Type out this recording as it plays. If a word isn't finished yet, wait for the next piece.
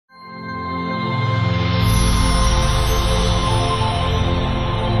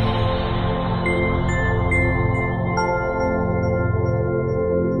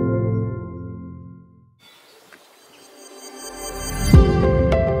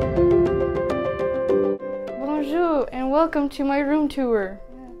Welcome to my room tour.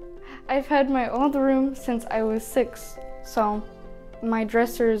 I've had my old room since I was 6, so my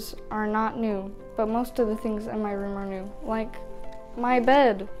dressers are not new, but most of the things in my room are new, like my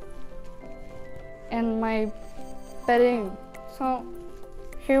bed and my bedding. So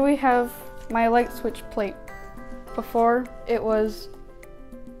here we have my light switch plate. Before it was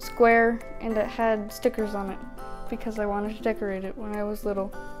square and it had stickers on it because I wanted to decorate it when I was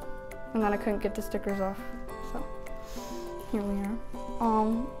little, and then I couldn't get the stickers off. So here we are.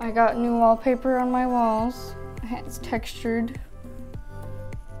 I got new wallpaper on my walls. It's textured.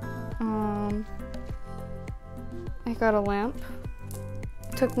 I got a lamp.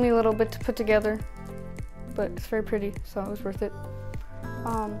 It took me a little bit to put together, but it's very pretty, so it was worth it.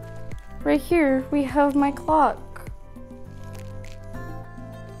 Right here we have my clock.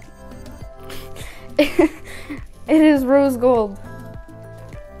 It is rose gold,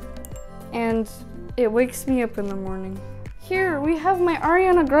 and it wakes me up in the morning. Here we have my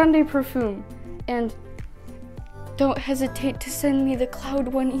Ariana Grande perfume, and don't hesitate to send me the cloud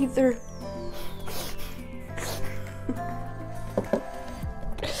one either.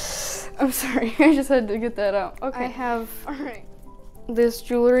 I'm sorry, I just had to get that out. Okay, I have this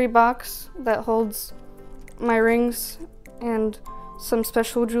jewelry box that holds my rings and some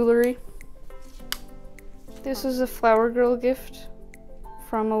special jewelry. This is a flower girl gift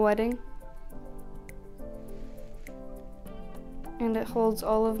from a wedding, and it holds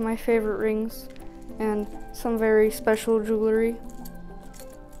all of my favorite rings and some very special jewelry.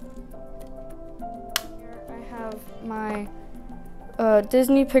 Here I have my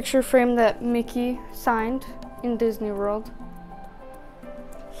Disney picture frame that Mickey signed in Disney World.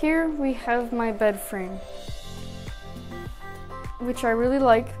 Here we have my bed frame, which I really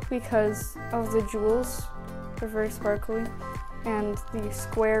like because of the jewels. They're very sparkly, and the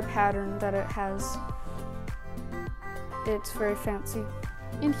square pattern that it has. It's very fancy.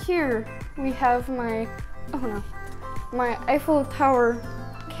 And here we have my Eiffel Tower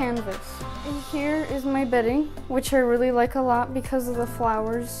canvas. And here is my bedding, which I really like a lot because of the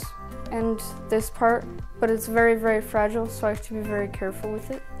flowers and this part, but it's very, very fragile, so I have to be very careful with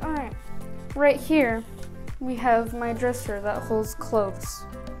it. All right, right here we have my dresser that holds clothes.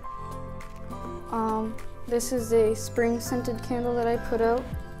 This is a spring scented candle that I put out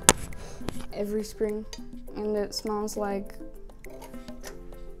every spring, and it smells like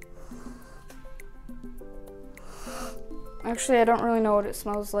actually, I don't really know what it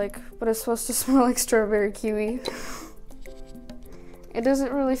smells like, but it's supposed to smell like strawberry kiwi. It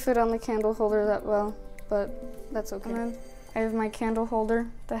doesn't really fit on the candle holder that well, but that's okay. And then I have my candle holder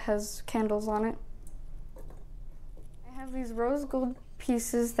that has candles on it. I have these rose gold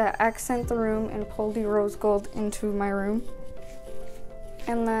pieces that accent the room and pull the rose gold into my room.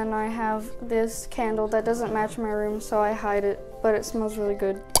 And then I have this candle that doesn't match my room, so I hide it, but it smells really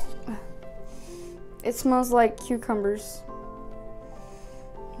good. It smells like cucumbers.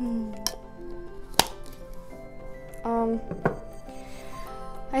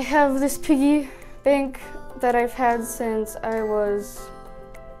 I have this piggy bank that I've had since I was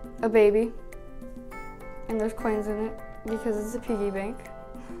a baby, and there's coins in it because it's a piggy bank.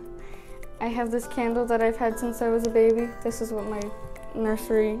 I have this candle that I've had since I was a baby. This is what my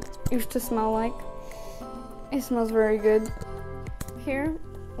nursery used to smell like. It smells very good. Here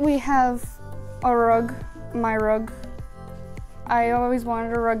we have a rug, my rug. I always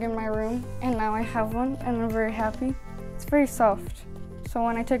wanted a rug in my room, and now I have one, and I'm very happy. It's very soft, so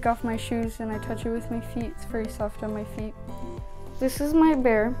when I take off my shoes and I touch it with my feet, it's very soft on my feet. This is my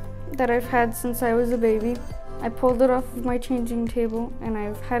bear that I've had since I was a baby. I pulled it off of my changing table, and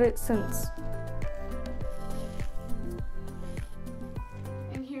I've had it since.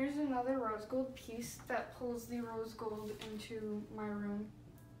 And here's another rose gold piece that pulls the rose gold into my room.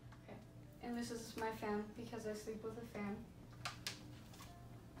 Okay. And this is my fan because I sleep with a fan.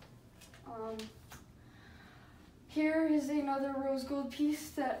 Here is another rose gold piece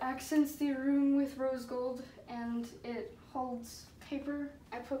that accents the room with rose gold, and it holds paper.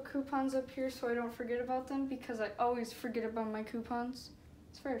 I put coupons up here so I don't forget about them because I always forget about my coupons.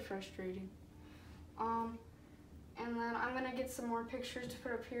 It's very frustrating. And then I'm gonna get some more pictures to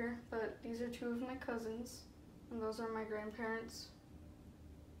put up here, but these are 2 of my cousins, and those are my grandparents.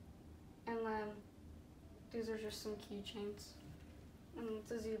 And then these are just some keychains, and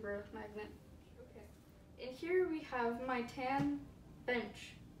it's a zebra magnet. Okay. And here we have my tan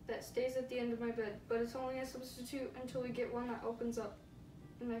bench that stays at the end of my bed, but it's only a substitute until we get one that opens up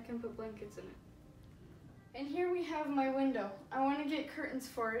and I can put blankets in it. And here we have my window. I want to get curtains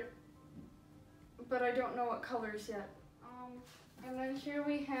for it, but I don't know what colors yet. And then here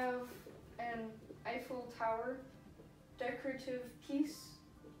we have an Eiffel Tower decorative piece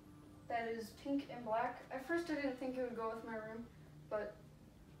that is pink and black. At first I didn't think it would go with my room, but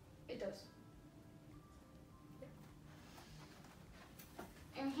it does.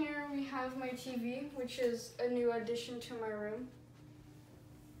 And here we have my TV, which is a new addition to my room.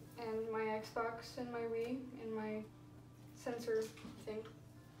 And my Xbox and my Wii and my sensor thing.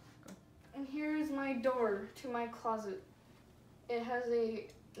 And here is my door to my closet. It has a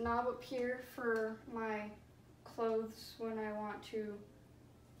knob up here for my clothes when I want to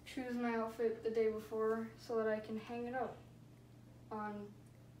choose my outfit the day before so that I can hang it up on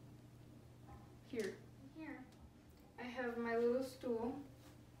here. Here I have my little stool.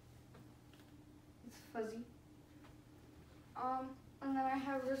 It's fuzzy. And then I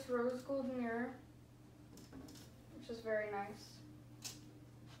have this rose gold mirror, which is very nice.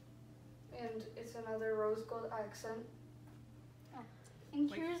 And it's another rose gold accent. And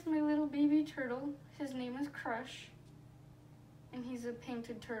here's my little baby turtle. His name is Crush. And he's a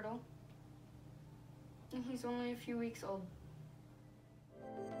painted turtle. And he's only a few weeks old.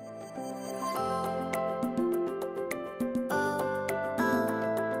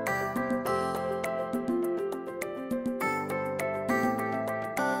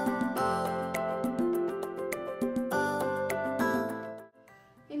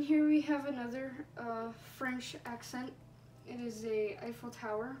 And here we have another French accent. It is a Eiffel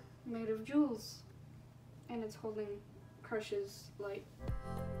Tower made of jewels, and it's holding Crush's light.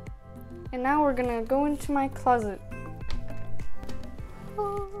 And now we're gonna go into my closet.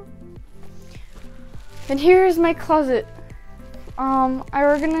 And here is my closet. I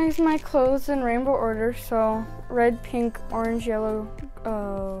organized my clothes in rainbow order, so red, pink, orange, yellow,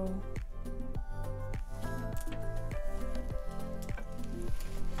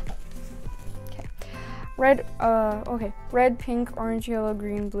 red, pink, orange, yellow,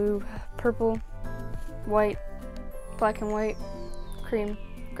 green, blue, purple, white, black and white, cream,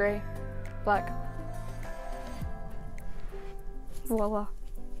 gray, black. Voila.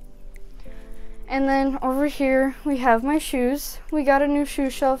 And then over here we have my shoes. We got a new shoe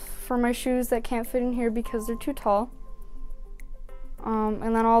shelf for my shoes that can't fit in here because they're too tall.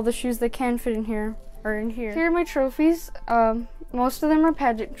 And then all the shoes that can fit in here are in here. Here are my trophies. Most of them are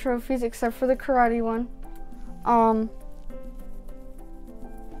pageant trophies except for the karate one.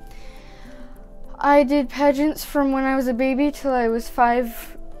 I did pageants from when I was a baby till I was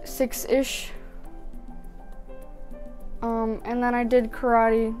 5, 6-ish. And then I did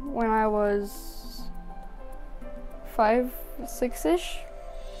karate when I was 5, 6-ish,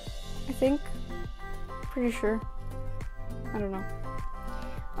 I think. Pretty sure. I don't know.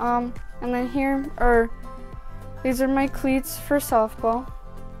 And then here are, these are my cleats for softball,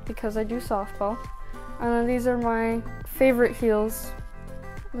 because I do softball. And then these are my favorite heels.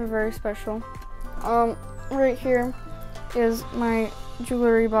 They're very special. Right here is my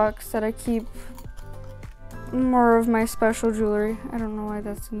jewelry box that I keep more of my special jewelry. I don't know why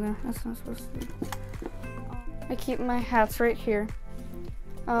that's in there. That's not supposed to be. I keep my hats right here.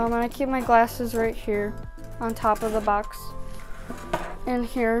 And I keep my glasses right here on top of the box. And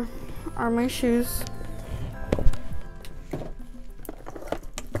here are my shoes.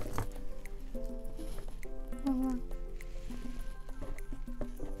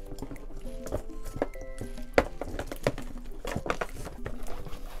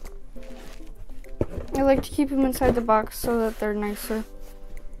 I like to keep them inside the box so that they're nicer,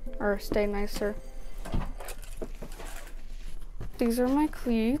 or stay nicer. These are my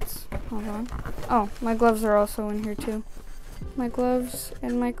cleats. Hold on. Oh, my gloves are also in here too. My gloves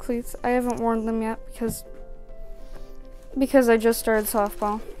and my cleats. I haven't worn them yet because I just started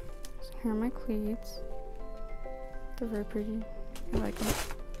softball. So here are my cleats. They're very pretty. I like them.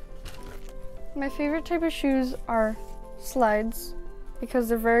 My favorite type of shoes are slides, because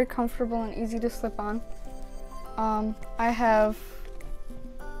they're very comfortable and easy to slip on. I have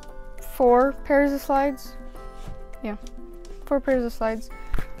 4 pairs of slides. Yeah, 4 pairs of slides.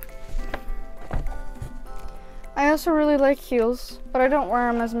 I also really like heels, but I don't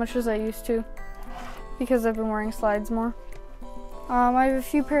wear them as much as I used to because I've been wearing slides more. I have a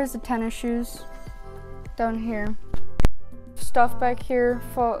few pairs of tennis shoes down here. Stuff back here,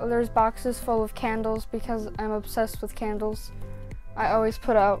 there's boxes full of candles because I'm obsessed with candles. I always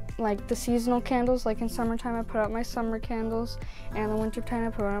put out like the seasonal candles, like in summertime I put out my summer candles, and in the wintertime I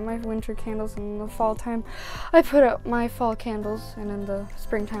put out my winter candles, and in the fall time I put out my fall candles, and in the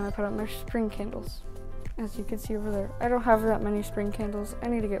springtime I put out my spring candles. As you can see over there. I don't have that many spring candles. I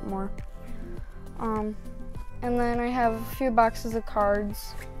need to get more. And then I have a few boxes of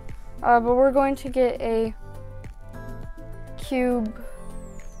cards. But we're going to get a cube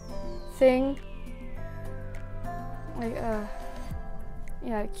thing. like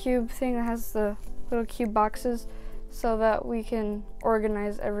a cube thing that has the little cube boxes, so that we can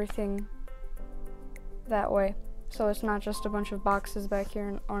organize everything that way. So it's not just a bunch of boxes back here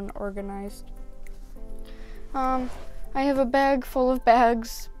and unorganized. I have a bag full of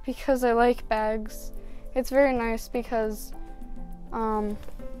bags because I like bags. It's very nice because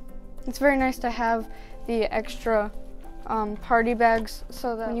it's very nice to have the extra party bags,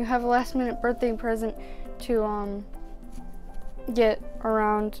 so that when you have a last minute birthday present to get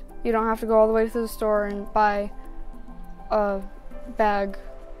around, you don't have to go all the way to the store and buy a bag.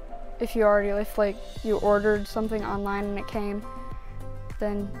 If you ordered something online and it came,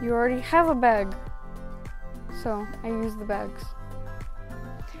 then you already have a bag. So I use the bags.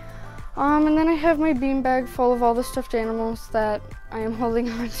 And then I have my bean bag full of all the stuffed animals that I am holding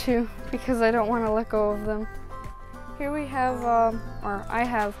on to because I don't want to let go of them. Here we have, I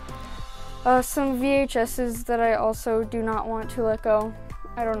have some VHSs that I also do not want to let go.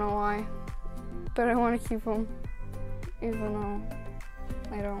 I don't know why, but I want to keep them, even though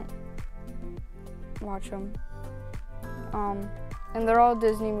I don't watch them. And they're all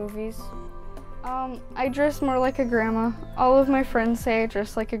Disney movies. I dress more like a grandma. All of my friends say I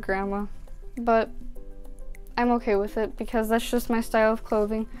dress like a grandma, but I'm okay with it because that's just my style of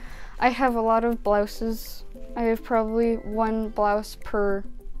clothing. I have a lot of blouses. I have probably one blouse per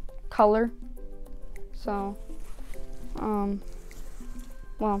color. So,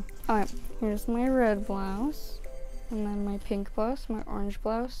 well, alright, here's my red blouse, and then my pink blouse, my orange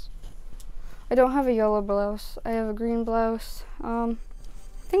blouse. I don't have a yellow blouse. I have a green blouse. I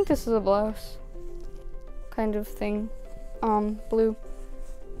think this is a blouse kind of thing. Blue.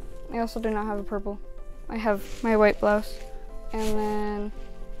 I also do not have a purple. I have my white blouse, and then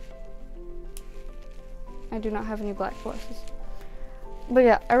I do not have any black blouses. But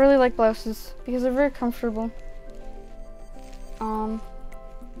yeah, I really like blouses because they're very comfortable.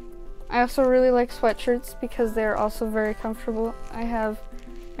 I also really like sweatshirts because they're also very comfortable. I have,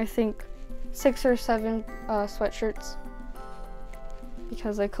 I think, 6 or 7 sweatshirts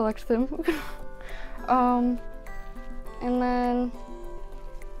because I collect them. And then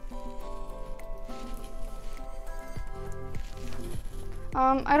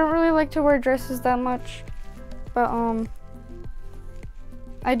I don't really like to wear dresses that much, but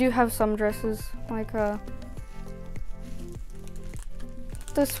I do have some dresses, like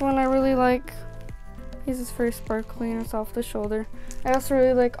this one I really like. It's very sparkly and it's off the shoulder. I also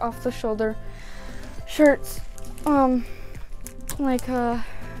really like off the shoulder shirts. I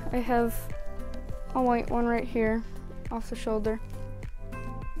have a white one right here, off the shoulder.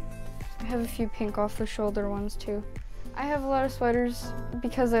 I have a few pink off the shoulder ones too. I have a lot of sweaters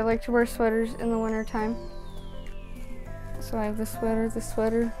because I like to wear sweaters in the winter time. So I have this sweater, this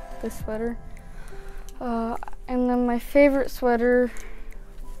sweater, this sweater. And then my favorite sweater,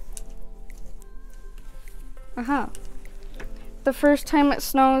 the first time it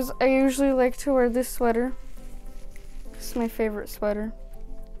snows, I usually like to wear this sweater. This is my favorite sweater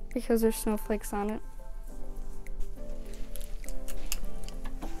because there's snowflakes on it.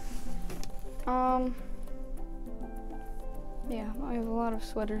 Yeah, I have a lot of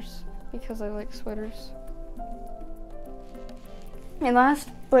sweaters because I like sweaters. And last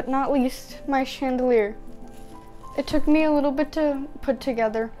but not least, my chandelier. It took me a little bit to put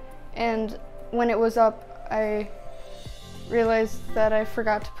together, and when it was up, I realized that I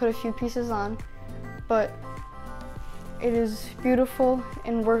forgot to put a few pieces on, but it is beautiful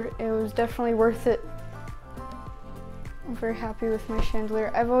and it was definitely worth it. I'm very happy with my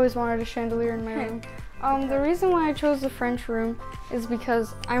chandelier. I've always wanted a chandelier in my room. The reason why I chose the French room is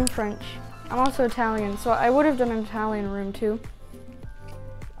because I'm French. I'm also Italian, so I would have done an Italian room too.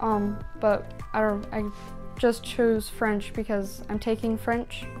 But I just chose French because I'm taking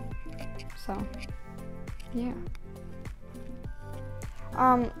French. So, yeah.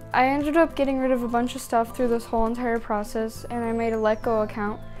 I ended up getting rid of a bunch of stuff through this whole entire process, and I made a Let Go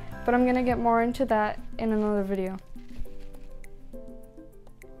account, but I'm gonna get more into that in another video.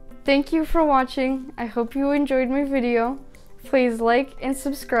 Thank you for watching. I hope you enjoyed my video. Please like and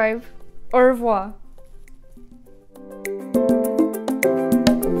subscribe. Au revoir.